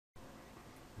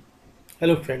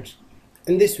Hello friends,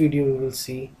 in this video we will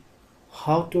see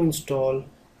how to install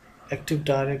Active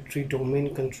Directory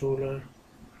domain controller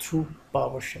through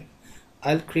PowerShell.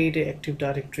 I'll create a Active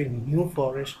Directory new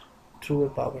forest through a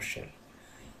PowerShell.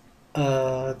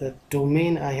 The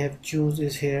domain I have choose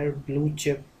is here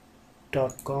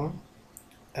bluechip.com,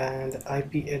 and the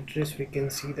IP address, we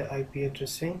can see the IP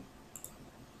addressing.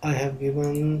 I have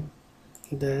given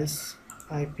this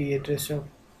IP address of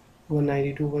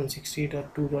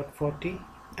 192.168.2.40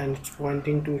 and it's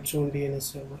pointing to its own DNS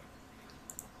server.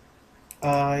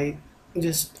 I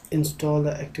just installed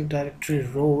the Active Directory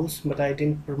roles, but I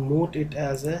didn't promote it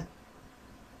as a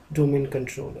domain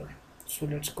controller. So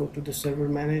let's go to the server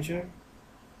manager,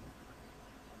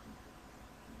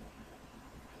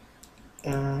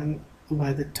 and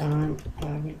by the time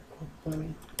I will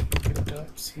open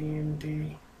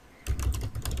cmd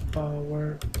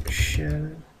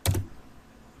PowerShell,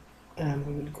 and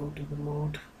we will go to the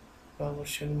mode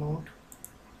PowerShell mode,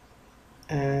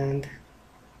 and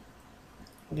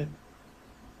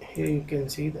here you can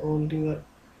see the only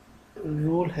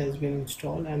role has been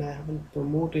installed and I haven't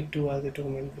promoted to as a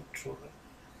domain controller.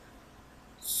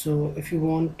 So if you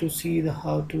want to see the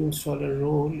how to install a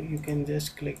role, you can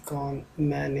just click on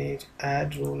manage,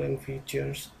 add role and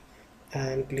features,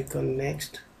 and click on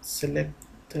next. Select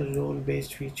the role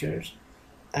based features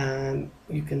and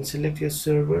you can select your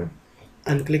server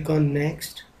and click on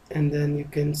next, and then you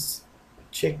can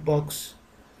check the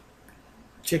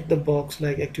box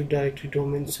like Active Directory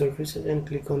domain services and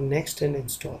click on next and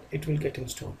install. It will get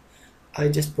installed. I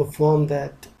just performed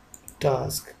that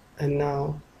task, and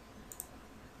now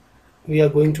we are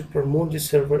going to promote this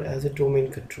server as a domain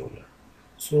controller.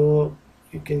 So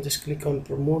you can just click on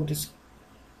promote this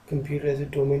computer as a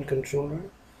domain controller,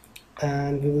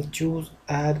 and we will choose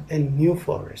add a new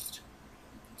forest.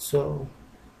 So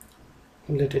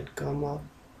let it come up.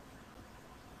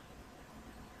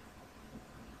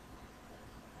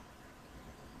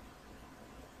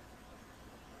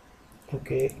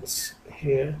 Okay, it's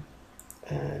here,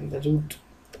 and the root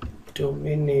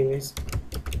domain name is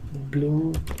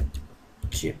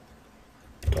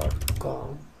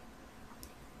bluechip.com.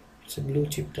 So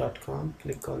bluechip.com.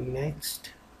 Click on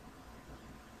next,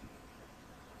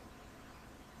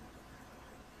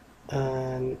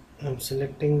 and I'm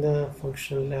selecting the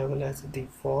functional level as a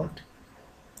default,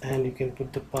 and you can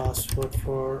put the password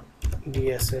for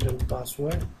DSRM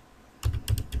password.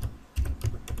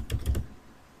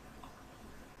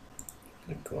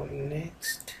 Click on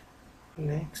next.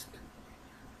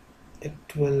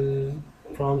 It will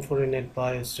prompt for a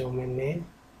NetBIOS domain name.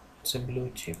 It's a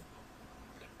Bluechip.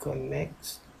 Click on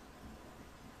next.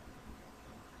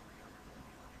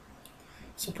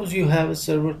 Suppose you have a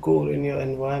server core in your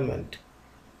environment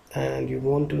and you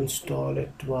want to install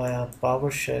it via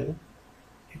PowerShell.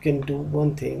 You can do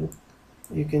one thing.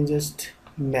 You can just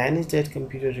manage that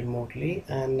computer remotely,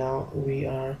 and now we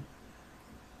are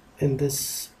in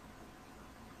this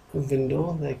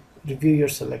window like review your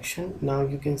selection. Now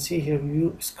you can see here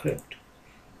view script.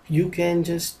 You can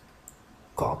just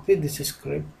copy this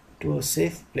script to a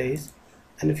safe place,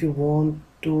 and if you want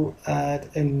to add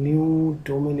a new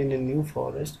domain in a new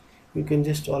forest, you can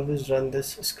just always run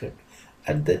this script.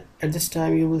 At this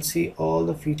time you will see all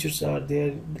the features are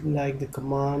there, like the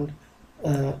command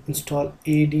install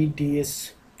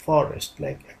adds forest,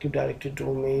 like Active Directory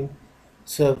domain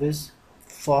service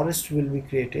forest will be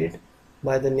created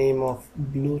by the name of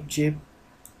Bluechip,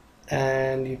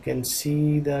 and you can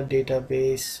see the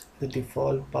database, the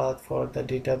default path for the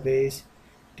database,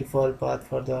 default path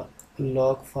for the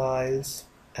log files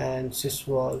and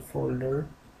sysvol folder,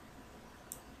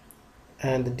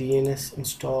 and the DNS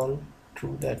install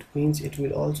true. That means it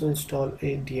will also install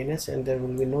a DNS and there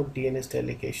will be no DNS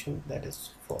delegation, that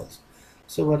is false.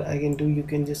 So what I can do, you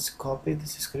can just copy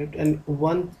this script, and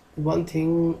one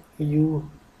thing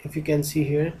if you can see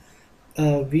here,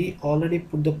 we already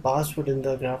put the password in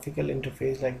the graphical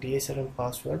interface like DSRM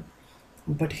password,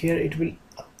 but here it will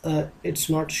it's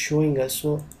not showing us.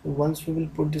 So once we will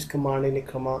put this command in a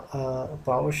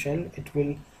PowerShell, it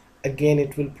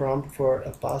will prompt for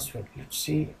a password.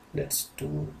 Let's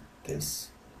do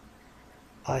this.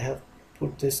 I have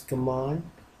put this command,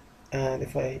 and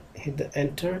if I hit the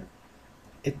enter,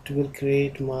 it will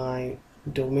create my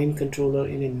domain controller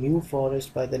in a new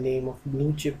forest by the name of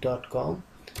bluechip.com.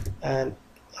 and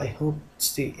I hope,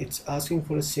 see, it's asking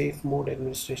for a safe mode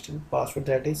administration password,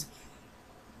 that is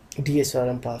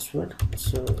DSRM password.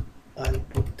 So I'll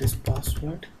put this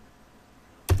password,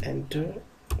 enter,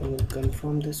 I will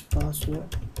confirm this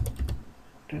password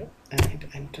and hit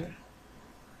enter.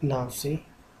 Now see,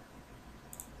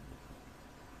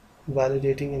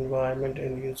 validating environment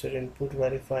and user input,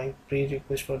 verifying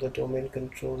pre-request for the domain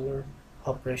controller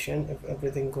operation. If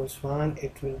everything goes fine,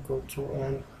 it will go through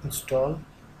and install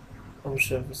our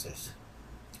services.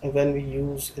 And when we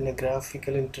use in a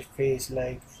graphical interface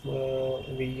like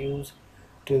we use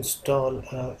to install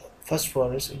first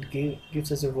for us, it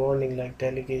gives us a warning like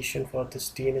delegation for this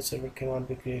DNS server cannot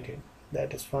be created.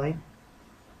 That is fine.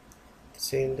 The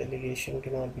same delegation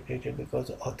cannot be created because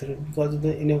because of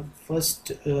the in a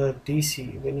first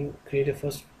DC, when you create a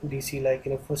first DC like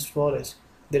in a first forest,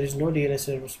 there is no DNS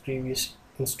servers previous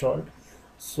installed,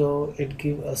 so it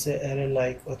gives us an error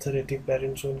like authoritative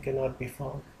parent zone cannot be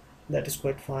found. That is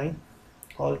quite fine.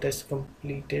 All tests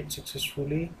completed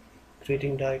successfully,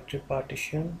 creating directory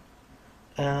partition,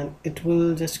 and it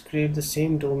will just create the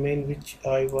same domain which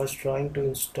I was trying to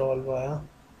install via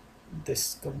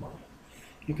this command.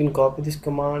 You can copy this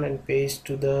command and paste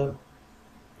to the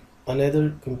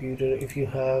another computer if you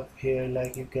have here,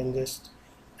 like you can just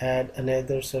add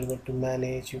another server to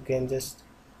manage. You can just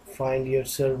find your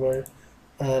server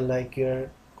like your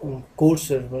core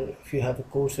server. If you have a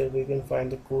core server, you can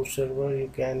find the core server. You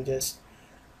can just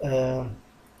uh,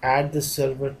 add the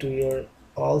server to your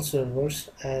all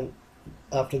servers, and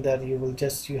after that you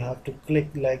have to click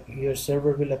like your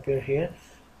server will appear here,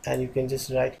 and you can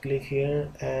just right click here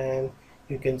and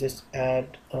you can just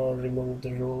add or remove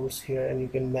the roles here, and you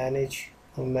can manage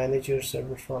your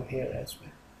server from here as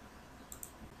well.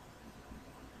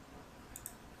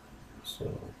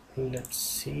 So let's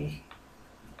see,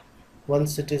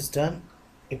 once it is done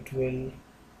it will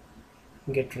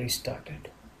get restarted.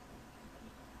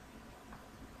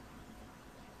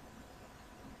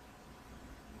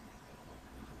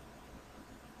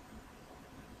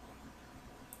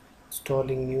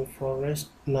 Installing new forest.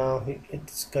 Now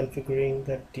it's configuring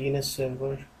the DNS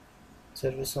server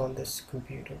service on this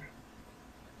computer.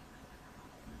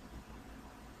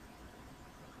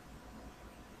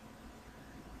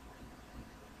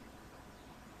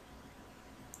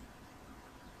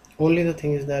 Only the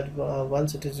thing is that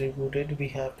once it is rebooted, we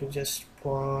have to just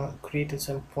create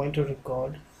some pointer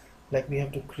record, like we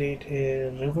have to create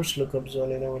a reverse lookup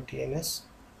zone in our DNS.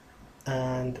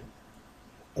 And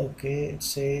okay, it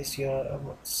says you are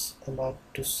about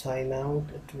to sign out.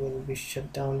 It will be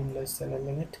shut down in less than a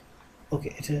minute.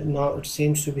 Okay, now it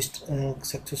seems to be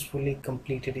successfully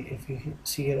completed. If you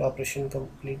see here, operation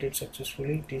completed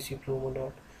successfully, tc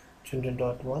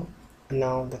promo.general.1, and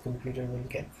now the computer will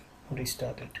get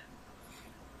restarted.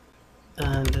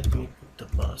 And let me put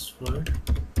the password.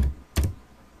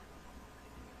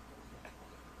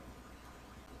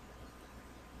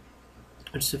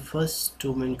 It's the first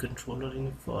domain controller in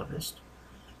a forest.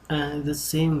 And the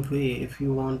same way, if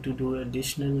you want to do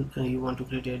additional you want to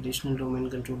create an additional domain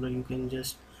controller, you can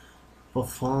just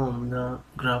perform the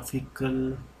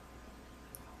graphical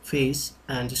face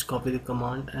and just copy the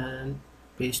command and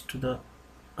paste to the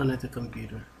another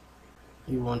computer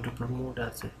you want to promote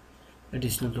as a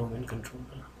additional domain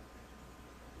controller.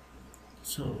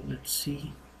 So let's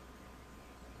see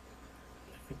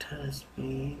if it has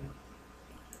been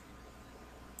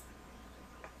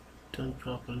done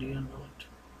properly or not.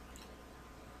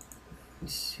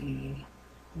 Let's see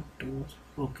tools.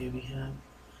 Okay, we have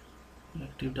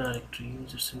Active Directory,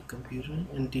 users and computer,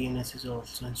 and DNS is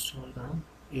also installed now.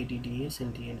 ADDS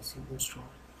and DNS is installed.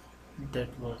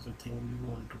 That was the thing we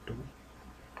want to do.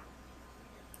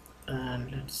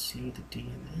 And let's see the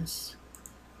DNS.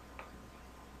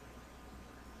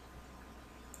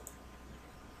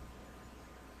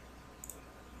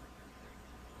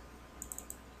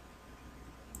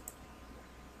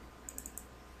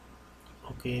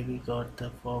 Okay, we got the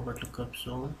forward lookup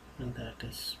zone, and that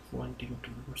is pointing to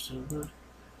our server.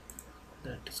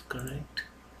 That is correct.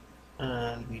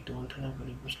 And we don't have a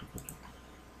reverse lookup.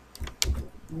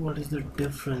 What is the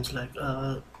difference? Like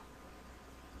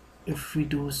if we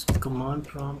do command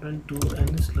prompt and do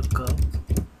ns lookup,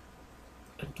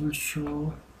 it will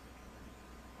show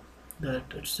that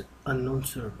it's unknown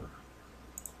server,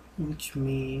 which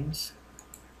means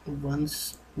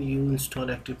once you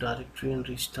install Active Directory and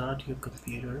restart your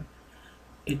computer,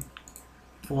 it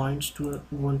points to a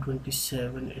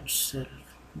 127 itself.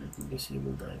 Let me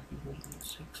disable the IP version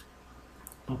 6.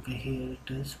 Okay, here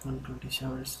it is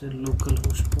 127. It's the local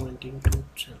host pointing to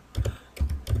itself.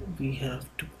 We have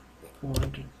to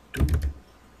point it to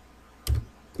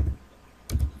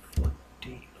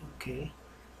 40. Okay,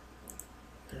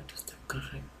 that is the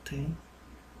correct thing.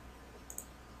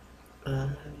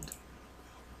 And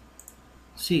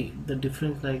see the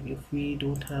difference, like if we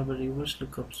don't have a reverse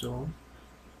lookup zone,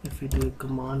 if we do a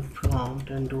command prompt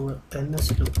and do a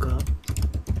ns lookup,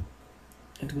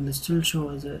 it it will still show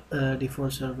as a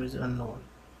default server is unknown.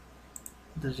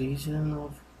 The reason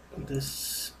of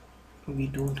this, we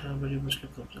don't have a reverse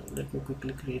lookup zone. Let me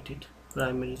quickly create it.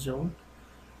 Primary zone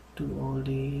to all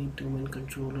the domain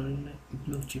controller in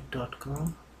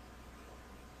bluechip.com,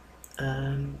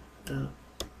 and the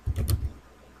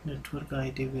network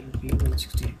ID will be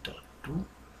 168.2.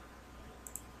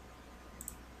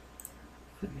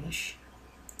 Finish.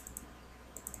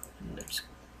 Let's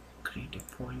create a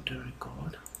pointer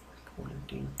record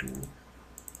pointing to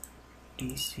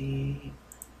DC2.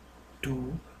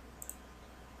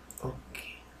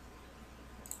 Okay,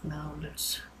 now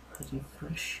let's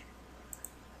refresh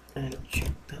and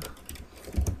check the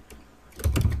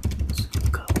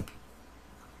lookup.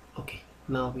 Okay,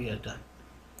 now we are done.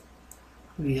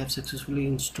 We have successfully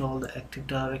installed the Active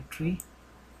Directory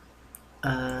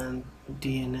and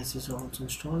DNS is also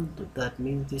installed. That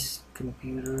means this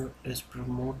computer is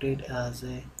promoted as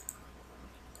a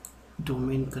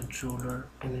domain controller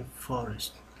in a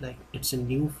forest, like it's a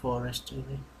new forest in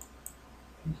a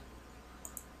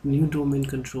new domain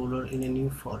controller in a new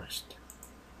forest.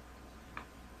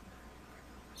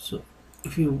 So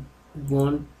if you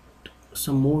want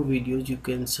some more videos, you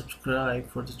can subscribe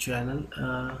for the channel,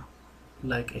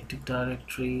 like Active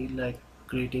Directory, like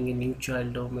creating a new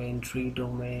child domain, tree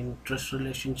domain, trust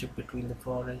relationship between the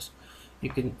forest. You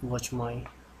can watch my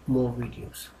more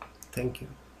videos. Thank you.